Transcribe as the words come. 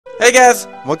Hey guys,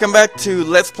 welcome back to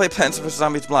Let's Play Plants vs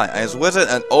Zombies Blind. I am Wizard,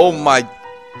 and oh my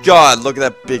god, look at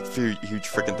that big, huge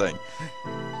freaking thing.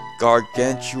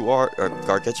 Gargantua,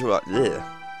 yeah.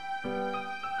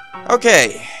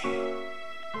 Okay.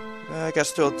 I got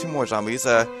still 2 more zombies,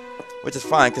 which is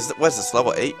fine, because what is this,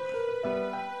 level 8?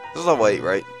 This is level 8,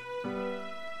 right?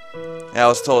 Yeah, I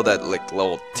was told that like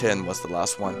level 10 was the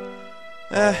last one.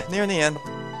 Near the end.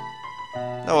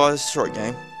 Oh well, it's a short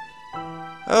game.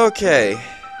 Okay.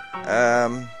 Get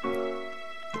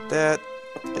that.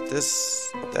 Get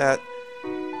this. That.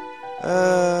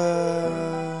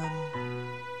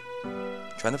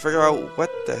 Trying to figure out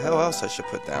what the hell else I should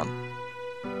put down.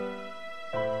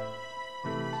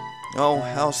 Oh,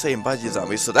 I'll say budgie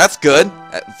zombies, so that's good,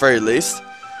 at the very least.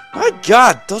 My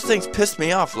god, those things pissed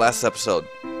me off last episode.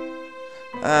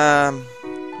 I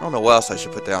don't know what else I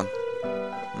should put down.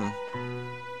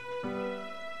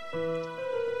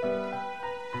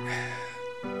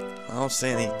 I don't see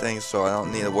anything, so I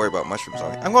don't need to worry about mushrooms.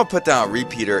 I'm going to put down a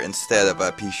repeater instead of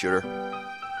a pea shooter.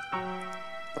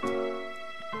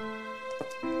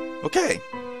 Okay.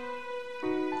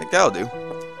 I think that'll do.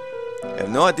 I have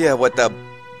no idea what that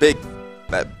big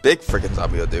freaking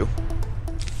zombie will do.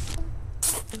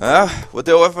 We'll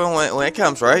deal with it when it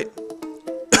comes, right?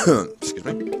 Excuse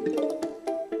me.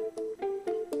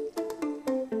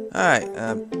 Alright,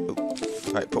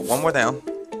 alright, put one more down.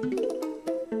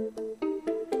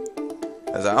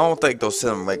 As I don't think they'll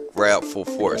send them like right out full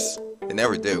force. They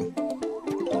never do.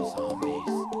 The zombies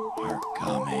are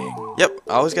coming. Yep,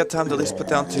 I always got time to at least put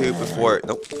down 2 before.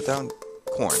 Nope, put down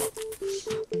corn.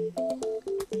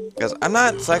 Because I'm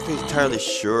not exactly entirely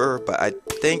sure, but I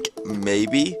think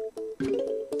maybe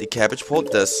the cabbage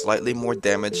pult does slightly more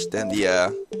damage than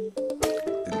the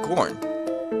corn.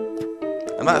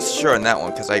 I'm not sure on that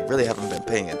one because I really haven't been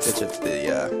paying attention to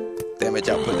the damage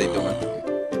output they're doing.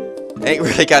 I ain't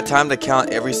really got time to count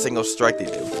every single strike they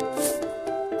do.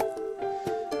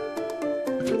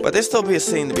 But they still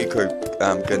seem to be good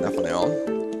enough on their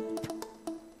own.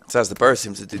 Besides, the bird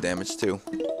seems to do damage too.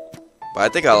 But I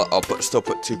think I'll still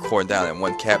put 2 corn down and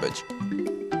 1 cabbage.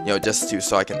 You know, just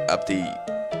so I can up the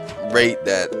rate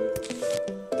that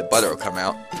the butter will come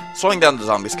out, slowing down the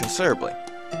zombies considerably.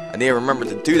 I need to remember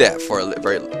to do that for the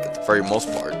very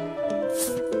most part.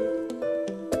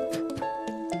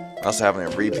 Also having a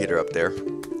repeater up there,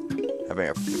 having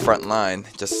a front line,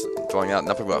 just throwing out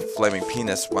nothing but flaming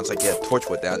penis once I get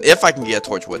torchwood down, if I can get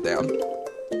torchwood down.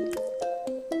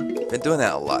 Been doing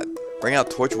that a lot, bring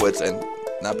out torchwoods and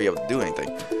not be able to do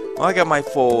anything. Well, I got my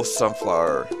full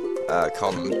sunflower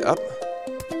column up.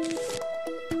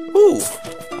 Ooh,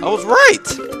 I was right.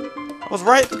 I was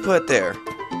right to put it there.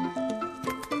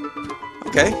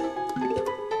 Okay.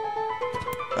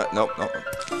 Nope.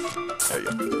 There you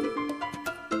go.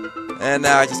 And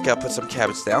now I just gotta put some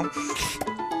cabbage down.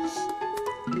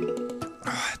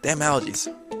 Damn allergies.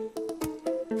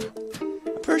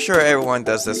 I'm pretty sure everyone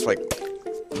does this, like,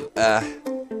 okay,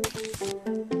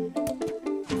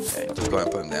 just go ahead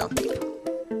and put them down.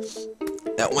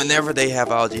 Now, whenever they have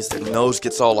allergies, their nose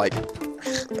gets all like,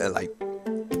 it's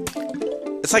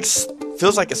like,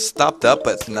 feels like it's stopped up,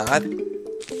 but it's not.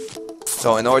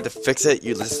 So in order to fix it,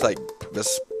 you just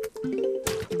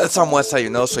that's on one side of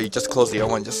your nose, so you just close the other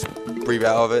one and just breathe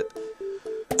out of it.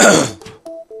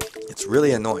 It's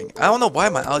really annoying. I don't know why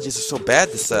my allergies are so bad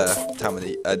this time of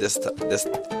the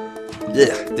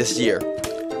this year.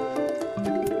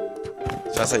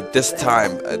 So I say this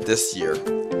time this year.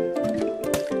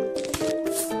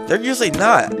 They're usually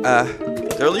not.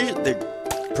 They're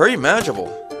pretty manageable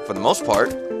for the most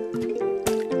part.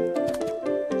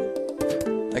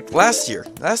 Like last year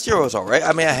was alright.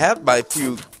 I mean, I had my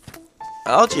few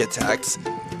allergy attacks,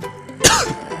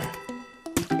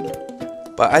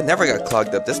 but I never got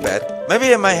clogged up this bad. Maybe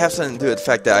it might have something to do with the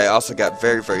fact that I also got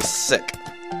very, very sick.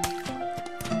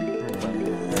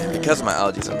 And because of my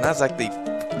allergies, I'm not exactly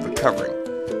recovering.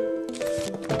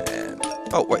 And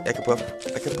oh wait, I can put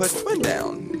twin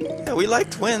down. Yeah, we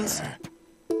like twins.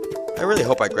 I really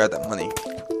hope I grab that money.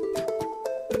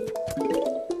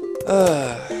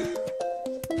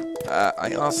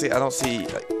 I honestly, I don't see.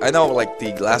 I know, like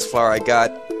the last flower I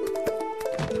got,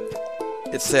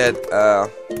 it said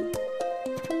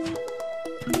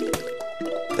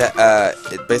that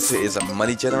it basically is a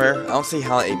money generator. I don't see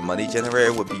how a money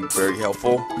generator would be very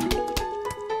helpful.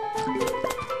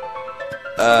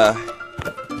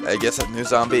 I guess a new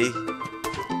zombie,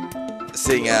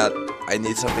 seeing out, I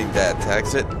need something that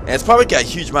attacks it, and it's probably got a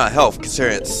huge amount of health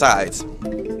considering its size.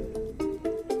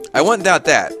 I wouldn't doubt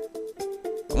that.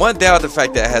 I wouldn't doubt the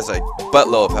fact that it has a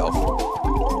buttload of health.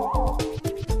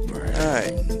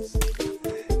 Alright.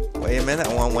 Wait a minute.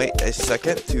 I want to wait a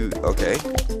second to... Okay.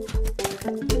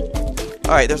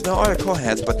 Alright, there's no other coal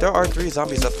heads, but there are 3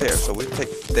 zombies up there, so we take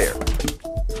there.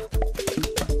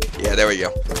 Yeah, there we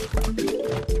go.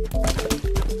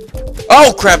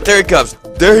 Oh, crap, there he comes.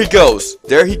 There he goes.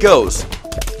 There he goes.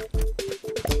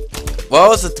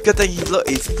 Well, it's a good thing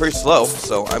he's pretty slow,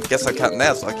 so I guess I'm counting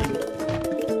that as lucky.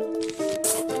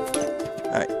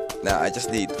 Alright, now I just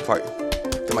need the part.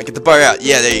 Come on, get the bar out.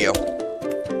 Yeah, there you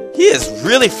go. He is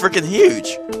really freaking huge.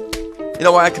 You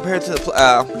know why? Compared to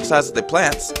the size of the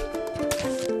plants,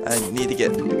 I need to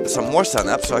get some more sun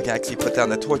up so I can actually put down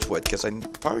the torchwood, because I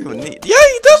probably would need... Yeah,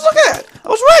 he does, look at that! I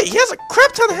was right, he has a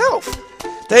crap ton of health!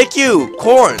 Thank you,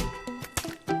 corn!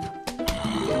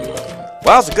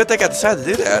 Wow, it's a good thing I decided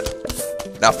to do that.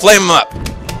 Now flame him up!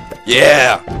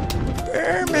 Yeah!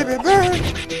 Burn, baby, burn!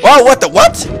 Whoa, what the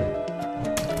what?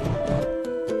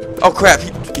 Oh crap,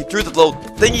 he threw the little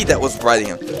thingy that was riding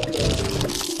him.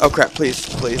 Oh crap, please,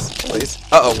 please, please.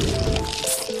 Uh-oh.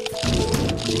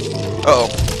 Uh-oh.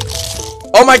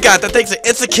 Oh my god, that thing's an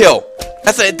insta-kill!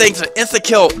 That thing's an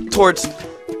insta-kill towards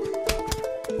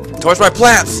my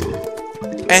plants!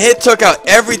 And it took out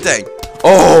everything!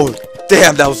 Oh,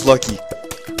 damn, that was lucky.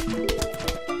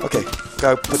 Okay,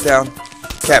 gotta put down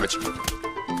cabbage.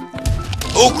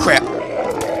 Oh crap!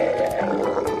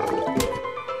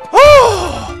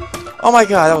 Oh my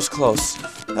god, that was close.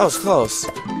 That was close.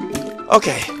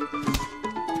 Okay.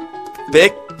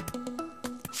 Big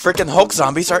freaking Hulk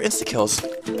zombies are insta-kills.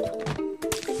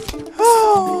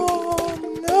 Oh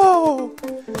no!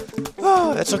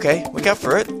 Oh, that's okay. We got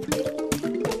through it.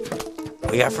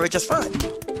 We got through it just fine.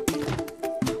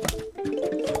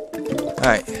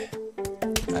 Alright.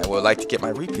 I would like to get my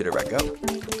repeater back up.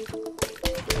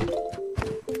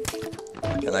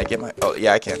 Can I get my... Oh,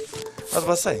 yeah, I can. I was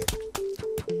about to say.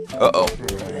 Uh-oh.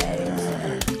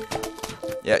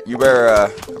 Yeah, you better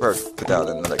put down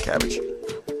another cabbage.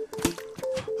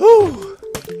 Whew!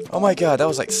 Oh my god, that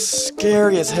was like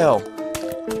scary as hell.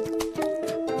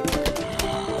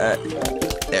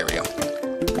 There we go.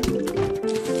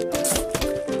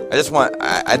 I just want...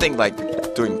 I think like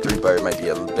doing 3 butter might be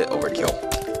a little bit overkill.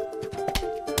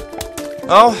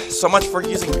 Oh, so much for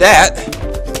using that.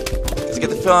 Let's get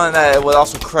the feeling that it would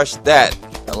also crush that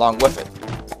along with it.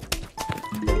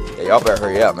 Yeah, y'all better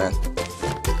hurry up, man.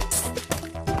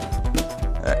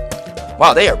 Right.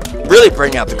 Wow, they are really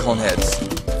bringing out the cone heads.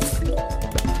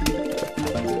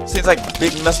 Seems like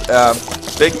Big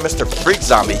Mr. Freak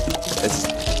Zombie is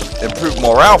improved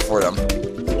morale for them.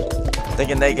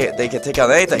 Thinking they can take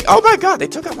out anything. Oh my god, they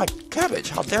took out my cabbage.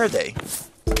 How dare they?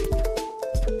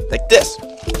 Like this.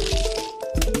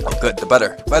 Oh good, the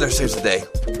butter. Butter saves the day.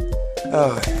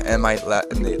 Oh, and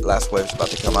the last wave's about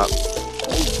to come up.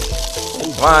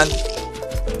 Come on.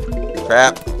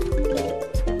 Crap.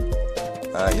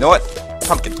 You know what?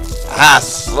 Pumpkin. Ah,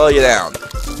 slow you down.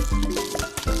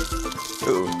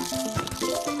 Ooh.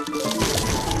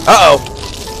 Uh-oh.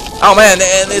 Oh man,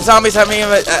 and the zombies haven't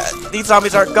even, these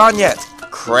zombies aren't gone yet.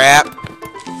 Crap.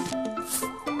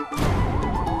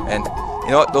 And,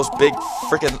 you know what, those big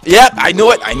freaking... Yep, I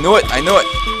knew it, I knew it, I knew it.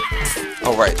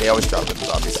 Oh right, they always drop them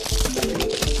zombies.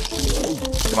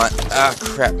 Come on. Ah,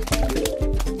 crap.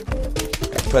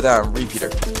 Put down a repeater.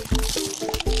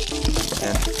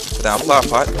 And put down a flower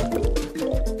pot.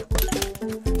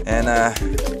 And,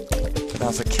 put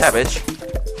down some cabbage.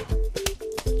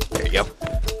 There you go.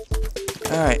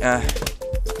 Alright,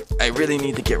 I really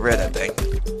need to get rid of that thing.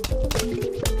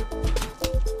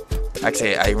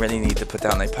 Actually, I really need to put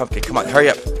down a pumpkin. Come on, hurry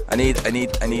up. I need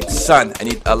sun. I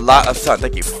need a lot of sun.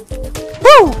 Thank you.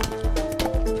 Woo!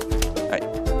 Alright.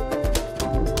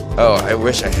 Oh, I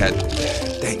wish I had...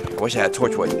 Dang, I wish I had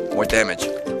torchwood. More damage.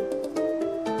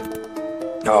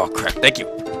 Oh, crap. Thank you.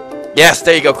 Yes,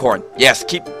 there you go, corn. Yes,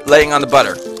 keep laying on the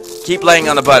butter. Keep laying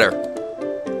on the butter.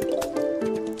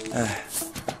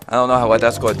 I don't know what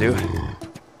that's going to do.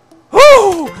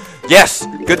 Woo! Yes!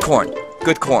 Good corn.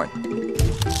 Good corn.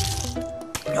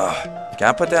 Oh, can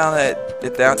I put down it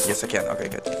down? Yes, I can. Okay,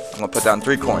 good. I'm going to put down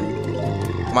 3 corn.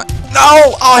 Come on.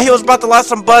 No! Oh, he was about to lose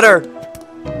some butter.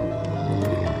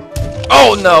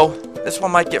 Oh, no. This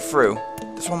one might get through.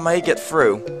 This one may get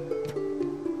through.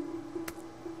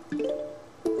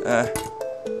 I'll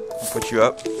put you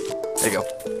up. There you go.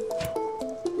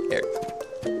 Here.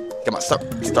 Come on,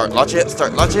 start launching it,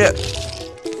 start launching it.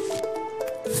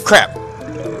 Crap.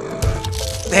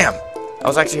 Damn. I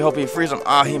was actually hoping he'd freeze him.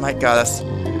 Ah, he might got us.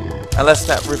 Unless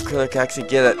that roof killer can actually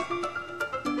get it.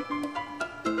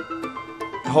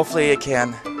 Hopefully it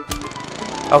can.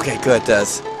 Okay, good, it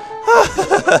does.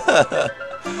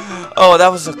 Oh, that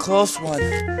was a close one.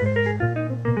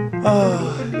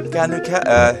 Oh, got a new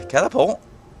catapult.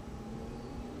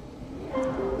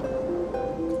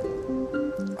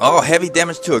 Oh, heavy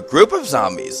damage to a group of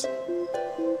zombies.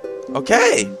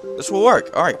 Okay, this will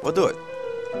work. Alright, we'll do it.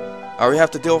 We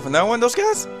have to deal with another one of those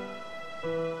guys?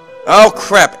 Oh,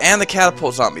 crap. And the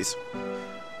catapult zombies.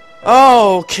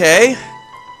 Okay.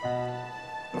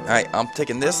 Alright, I'm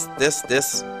taking this, and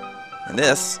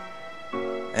this.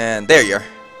 And there you are.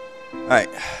 Alright.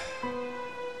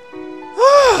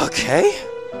 Okay.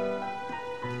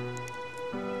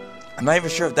 I'm not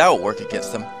even sure if that will work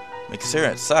against them. I mean,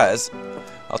 considering its size,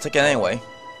 I'll take it anyway.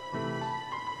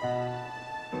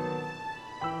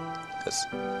 Because...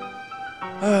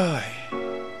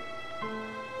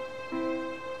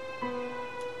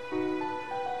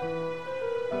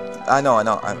 I know,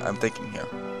 I'm thinking here.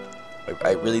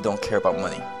 I really don't care about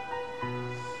money.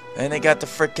 And they got the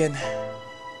frickin'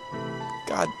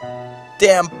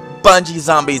 goddamn Bungie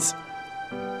zombies.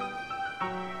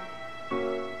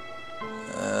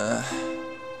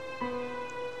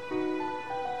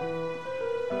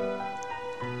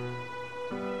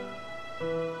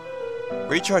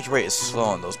 Recharge rate is slow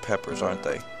on those peppers, aren't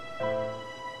they?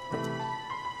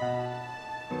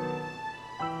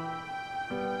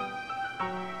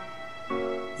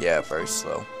 Yeah, very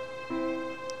slow.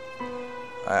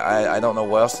 I don't know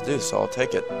what else to do, so I'll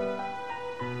take it.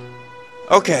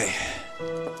 Okay.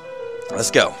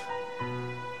 Let's go.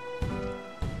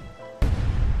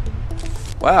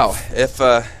 Wow, if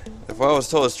what I was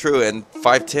told is true and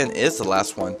 510 is the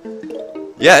last one.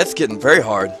 Yeah, it's getting very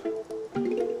hard.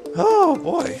 Oh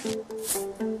boy.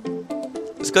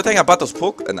 It's a good thing I bought those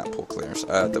not pool cleaners,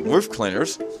 the roof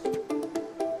cleaners.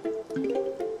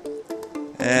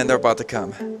 And they're about to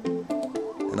come.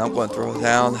 And I'm going to throw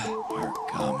down. We're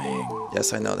coming.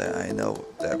 Yes, I know that. I know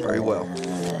that very well.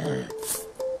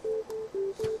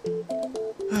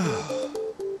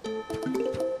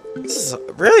 This is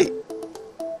really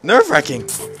nerve-wracking.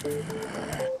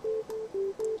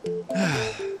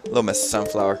 Little Miss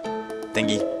Sunflower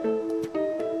thingy.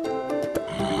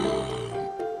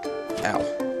 Ow.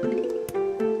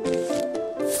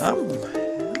 I'm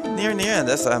near the end.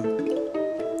 That's I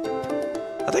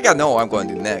think I know what I'm going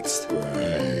to do next.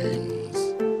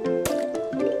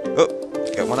 Oh,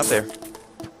 got one up there.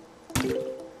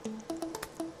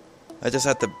 I just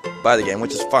have to buy the game,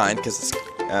 which is fine because it's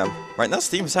right now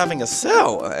Steam is having a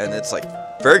sale and it's like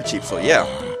very cheap. So yeah,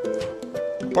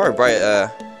 probably buy it.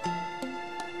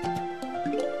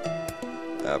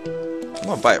 I'm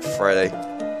gonna buy it Friday.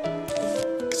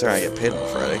 Considering I get paid on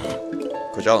Friday,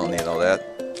 which y'all don't need all that.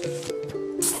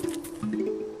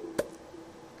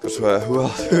 Cause who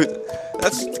else?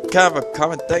 That's kind of a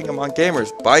common thing among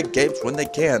gamers. Buy games when they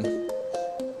can,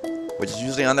 which is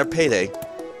usually on their payday.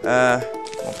 I'll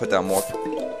put down more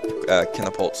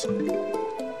catapults.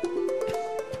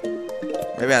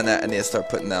 Maybe on that I need to start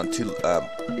putting down two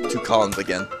columns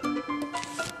again.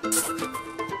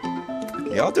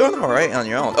 Y'all doing all right on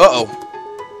your own? Uh oh,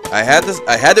 I had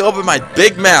to open my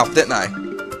big mouth, didn't I?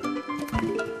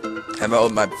 I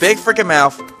opened my big freaking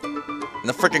mouth. And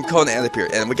the freaking Conan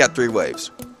appeared, and we got 3 waves.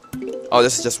 Oh,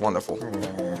 this is just wonderful.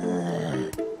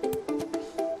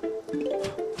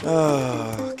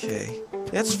 Okay,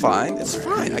 it's fine. It's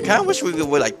fine. I kind of wish we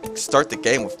would like start the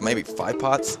game with maybe 5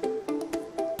 pots,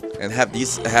 and have the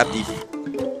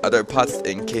other pots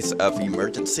in case of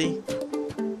emergency.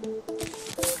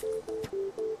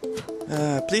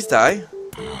 Please die.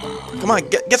 Come on,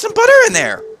 get some butter in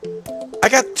there. I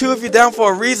got 2 of you down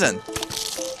for a reason.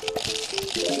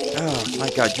 Oh my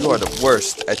god, you are the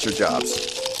worst at your jobs.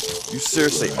 You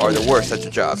seriously are the worst at your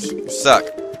jobs. You suck.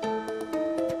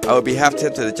 I would be half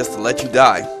tempted just to let you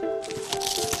die.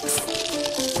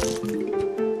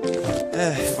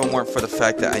 If it weren't for the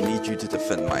fact that I need you to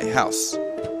defend my house.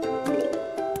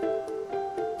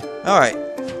 Alright.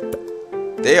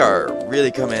 They are really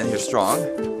coming in here strong.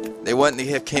 They wouldn't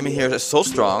have came in here so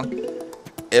strong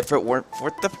if it weren't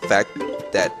for the fact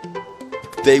that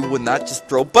they would not just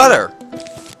throw butter.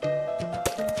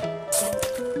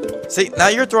 See, now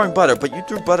you're throwing butter, but you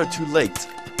threw butter too late.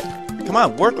 Come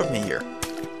on, work with me here.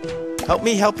 Help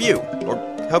me help you. Or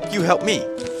help you help me.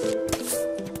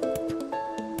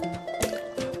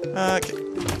 Okay.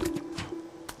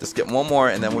 Just get one more,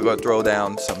 and then we're going to throw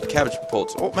down some cabbage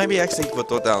pults. Oh, maybe actually we'll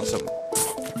throw down some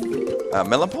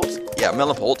melon pults? Yeah,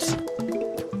 melon pults.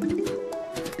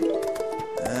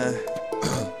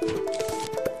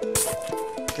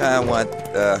 Kind of want...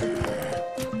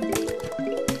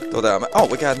 throw down. Oh,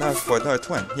 we got enough for another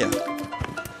twin. Yeah.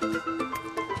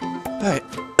 Alright.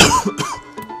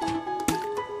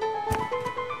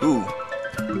 Ooh.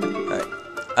 Alright.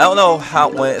 I don't know how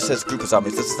when it says group of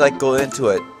zombies. Let's like go into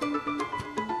it.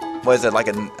 What is it, like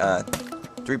a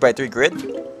 3x3 grid?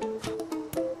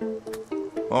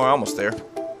 Well, we're almost there.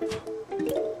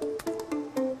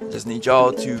 just need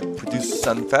y'all to produce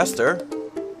sun faster.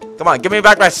 Come on, give me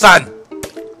back my sun!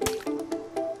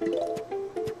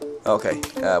 Okay,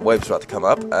 wave's about to come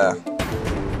up. I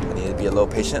need to be a little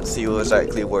patient, see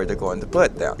exactly where they're going to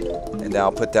put down. And then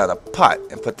I'll put down a pot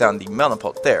and put down the melon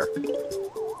pot there.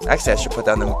 Actually, I should put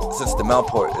down since the melon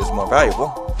pot is more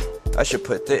valuable, I should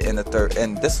put it in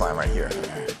this line right here.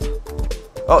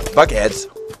 Oh, bucketheads.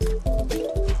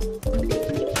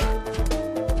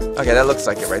 Okay, that looks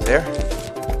like it right there.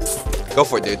 Go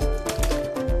for it, dude.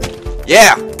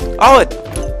 Yeah! Oh, it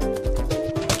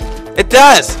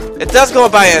does! It does go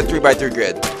by a 3x3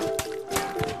 grid.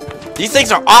 These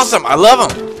things are awesome! I love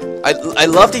them! I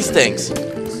love these things.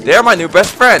 They're my new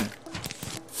best friend.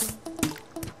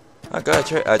 I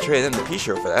gotta trade in the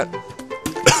P-shirt for that.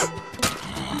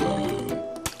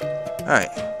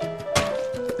 Alright.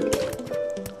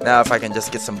 Now if I can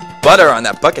just get some butter on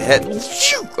that bucket head.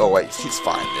 Shoo! Oh wait, he's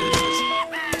fine.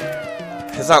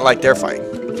 It's not like they're fighting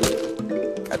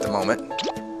at the moment.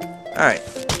 Alright.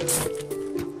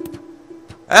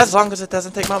 As long as it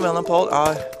doesn't take my melon pole,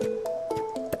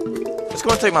 it's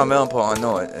going to take my melon pole, I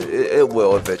know it. It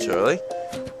will eventually.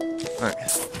 Alright.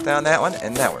 Down that one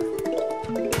and that one.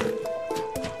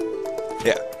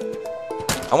 Yeah.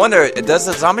 I wonder, does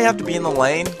the zombie have to be in the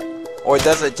lane? Or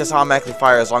does it just automatically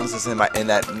fire as long as it's in that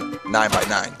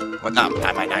 9x9? Well, not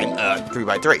 9x9,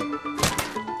 3x3.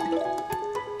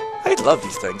 I love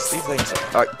these things. These things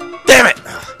are... damn it!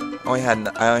 I only had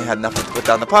enough to put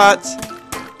down the pots.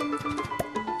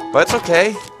 But it's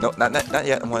okay. No, not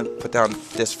yet. I'm going to put down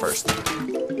this first.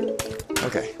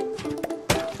 Okay.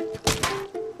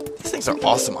 These things are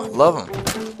awesome. I love them.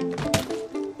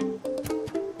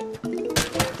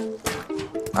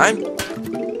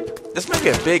 This might be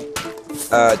a big...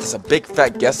 just a big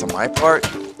fat guess on my part,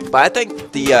 but I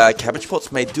think the cabbage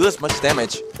pots may do as much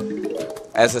damage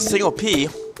as a single pea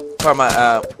from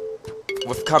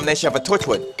with a combination of a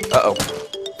torchwood. Uh-oh.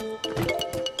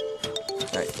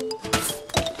 Alright.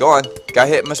 Go on. Gotta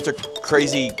hit Mr.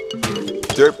 Crazy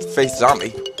Dirt-Faced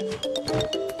Zombie.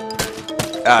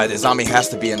 The zombie has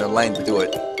to be in the lane to do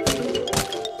it.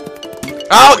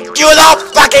 Oh, you little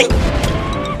fucking...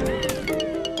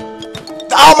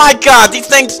 oh my god, these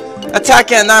things...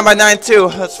 attack at 9x9 too.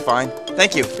 That's fine.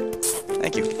 Thank you.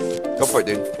 Thank you. Go for it,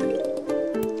 dude.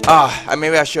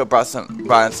 Maybe I should have brought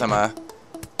in some,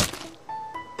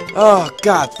 oh,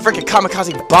 God. Freaking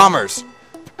kamikaze bombers.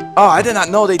 Oh, I did not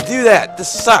know they do that. This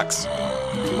sucks.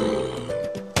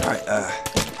 Alright,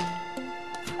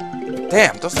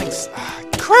 damn, those things...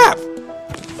 crap!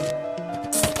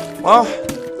 Well,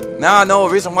 now I know a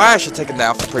reason why I should take it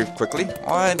down pretty quickly.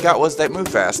 All I got was that move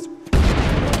fast.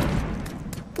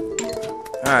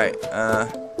 Alright,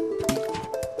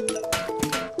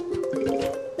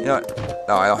 you know what?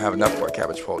 No, I don't have enough for a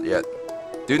cabbage pole yet.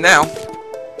 Do now.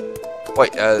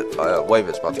 Wait, wave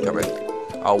is about to come in.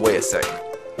 I'll wait a second.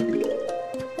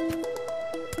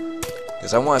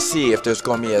 Because I want to see if there's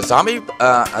going to be a zombie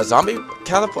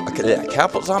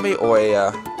catapult zombie, or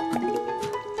a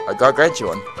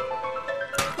gargantuan.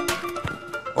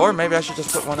 Or maybe I should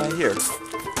just put one out here.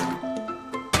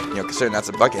 You know, considering that's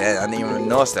a buckethead, I didn't even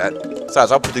notice that.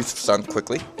 Besides, I'll produce the sun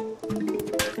quickly.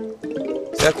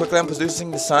 See how quickly I'm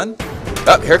producing the sun?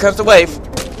 Oh, here comes the wave.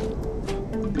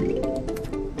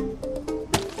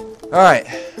 Alright.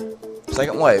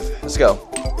 Second wave. Let's go.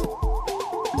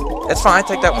 It's fine.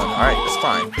 Take that one. Alright, it's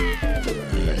fine.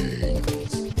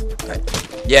 Right.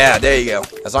 Yeah, there you go.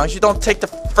 As long as you don't take the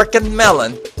frickin'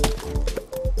 melon.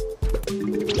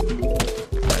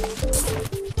 Right.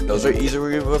 Those are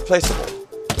easily replaceable.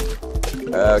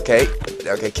 Okay,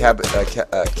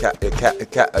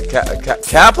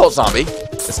 catapult zombie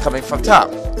is coming from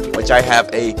top, which I have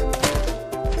a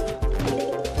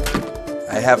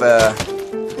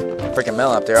freaking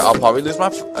melon up there. I'll probably lose my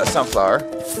sunflower.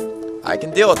 I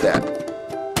can deal with that.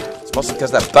 It's mostly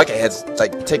because that buckethead's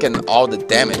like taking all the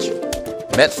damage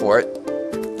meant for it.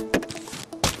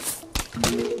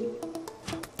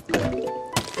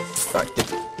 All right,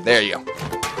 there you go.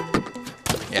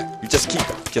 Yeah, you just keep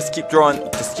throwing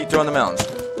the melons.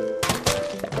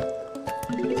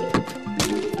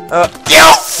 You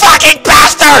fucking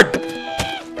bastard!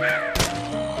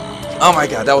 Oh my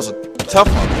god, that was a tough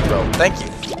one to throw. Thank you.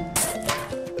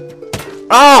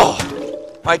 Oh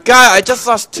my god, I just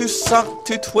lost two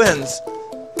twins.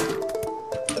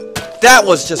 That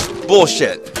was just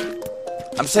bullshit.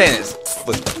 I'm saying it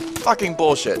was fucking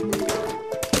bullshit.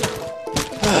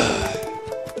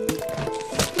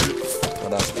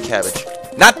 Cabbage.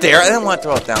 Not there. I didn't want to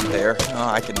throw it down there. Oh,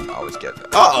 I can always get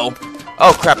it. Uh-oh.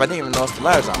 Oh, crap. I didn't even notice the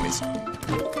ladder zombies.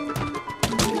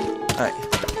 Alright.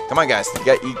 Come on, guys.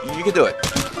 You can do it.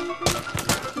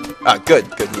 Ah, good.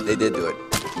 They did do it.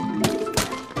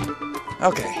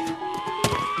 Okay.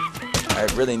 I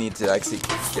really need to actually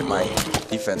get my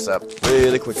defense up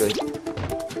really quickly.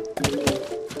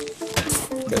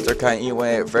 Because they're kind of eating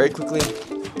away very quickly.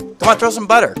 Come on, throw some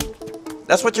butter.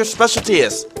 That's what your specialty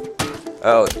is.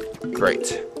 Oh,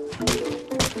 great.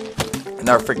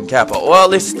 Another freaking capo. Well, at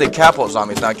least the capo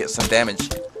zombies now get some damage.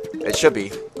 It should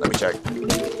be. Let me check.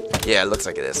 Yeah, it looks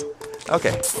like it is.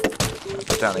 Okay. I'll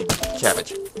put down the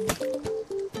cabbage.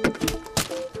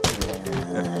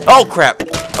 Oh, crap.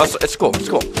 Oh, so it's cool. It's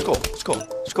cool. It's cool. It's cool.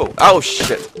 It's cool. Oh,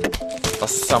 shit.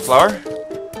 That's sunflower.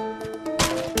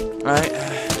 Alright.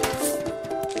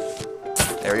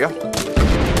 There we go.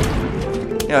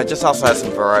 You know, it just also has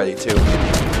some variety, too.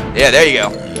 Yeah, there you go.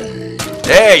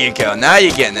 There you go. Now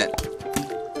you're getting it.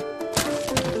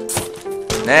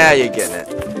 Now you're getting it.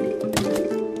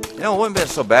 You know, it wouldn't have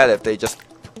been so bad if they just,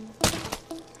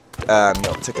 you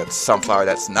know, took a sunflower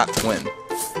that's not twin.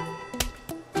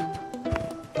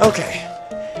 Okay.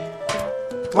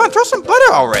 Come on, throw some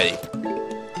butter already.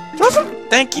 Throw some.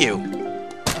 Thank you. I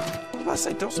was about to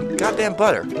say, throw some goddamn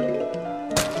butter.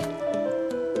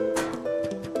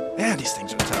 Man, these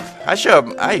things are tough. I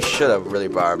should have really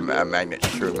brought a magnet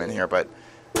shroom in here, but.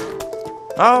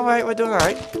 All right, we're doing all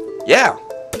right. Yeah.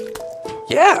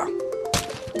 Yeah.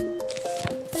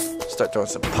 Start throwing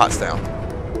some pots down.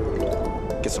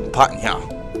 Get some pot in here.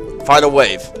 Fire the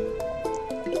wave.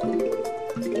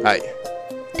 Alright.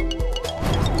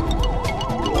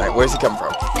 Alright, where's he coming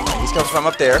from? He's coming from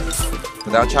up there.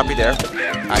 Put down Choppy there.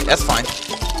 Alright, that's fine.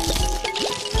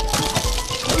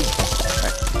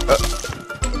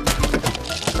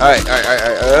 Alright.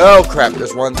 Alright. Oh crap,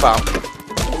 there's one bomb.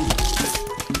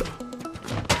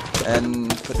 And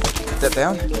put that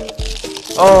down.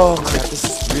 Oh crap, this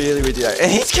is really ridiculous.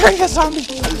 And he's carrying a zombie.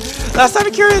 Last time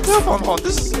he carried a telephone pole.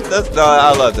 No,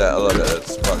 I love that.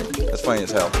 That's funny. That's funny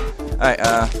as hell. Alright,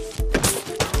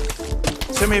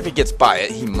 assuming if he gets by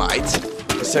it, he might.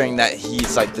 Considering that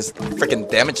he's like this freaking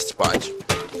damage sponge.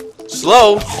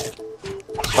 Slow,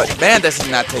 but man, does he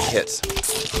not take hits.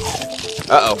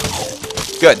 Uh-oh.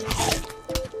 Good.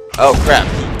 Oh crap.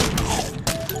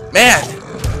 Man.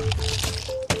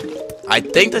 I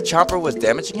think the chopper was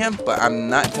damaging him, but I'm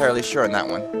not entirely sure on that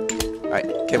one. Alright,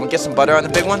 can we get some butter on the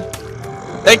big one?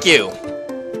 Thank you!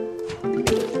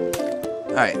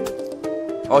 Alright.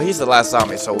 Oh, he's the last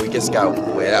zombie, so we just gotta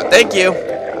wait out. Thank you!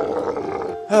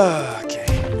 Okay.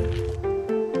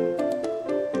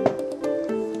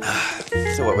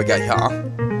 So what we got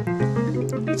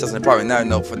here? Doesn't probably not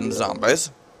know for the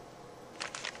zombies.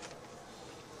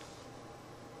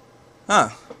 Huh.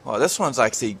 Well, this one's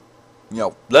actually, you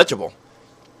know, legible.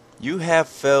 You have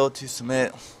failed to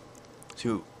submit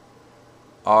to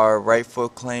our rightful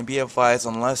claim. Be advised,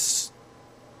 unless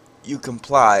you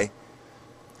comply,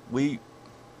 we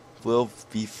will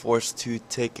be forced to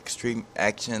take extreme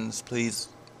actions. Please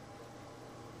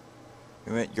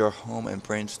remit your home and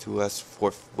brains to us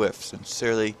forthwith.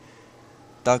 Sincerely,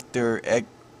 Dr.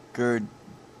 Edgar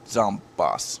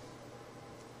Zombos.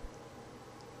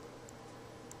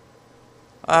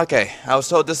 Okay, I was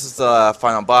told this is the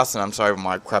final boss, and I'm sorry for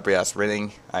my crappy ass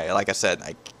reading. Like I said,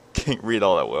 I can't read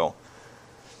all that well.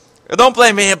 Don't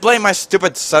blame me, blame my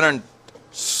stupid southern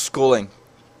schooling.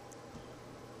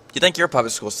 You think your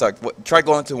public school sucked? Try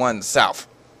going to one in the south.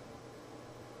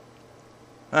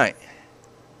 Alright.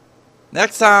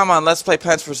 Next time on Let's Play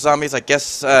Plants vs. Zombies, I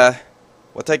guess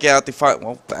we'll take out the final.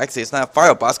 Well, actually, it's not a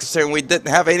final boss, considering we didn't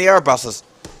have any other bosses.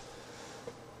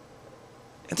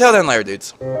 Until then, later,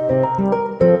 dudes.